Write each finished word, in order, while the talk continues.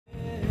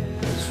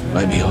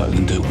Maybe I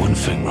can do one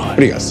thing right. What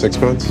do you got, 6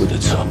 months? With the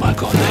time I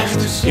got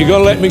left. You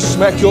gonna let me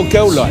smack your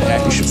girl like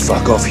that? You should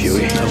fuck off,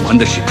 Huey. No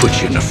wonder she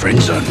put you in the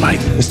friend zone, mate.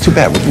 It's too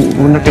bad.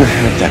 We're not gonna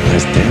have that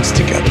nice dance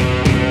together.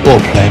 Or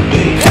plan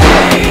B.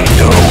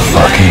 You're all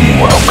fucking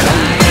welcome.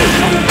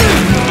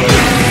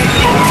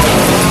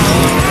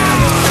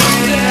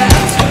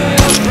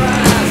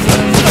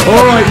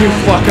 All right, you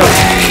fucker.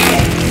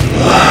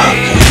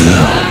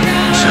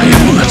 So you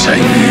wanna take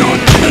me on,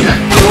 do you?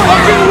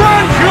 Fucking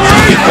run,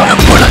 Huey! You've got the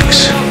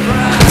bullocks.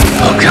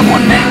 Oh, come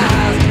on then.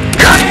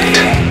 Cunt.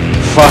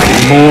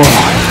 Fucking moron.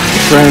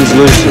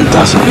 Translucent.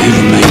 Doesn't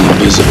even mean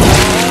invisible.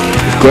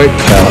 With great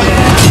power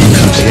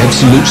comes the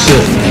absolute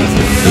certainty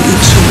that you'll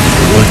turn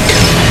the right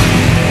colour.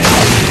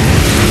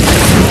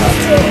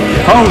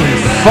 Holy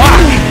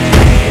fuck!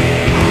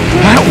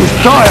 That was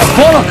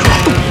diabolical!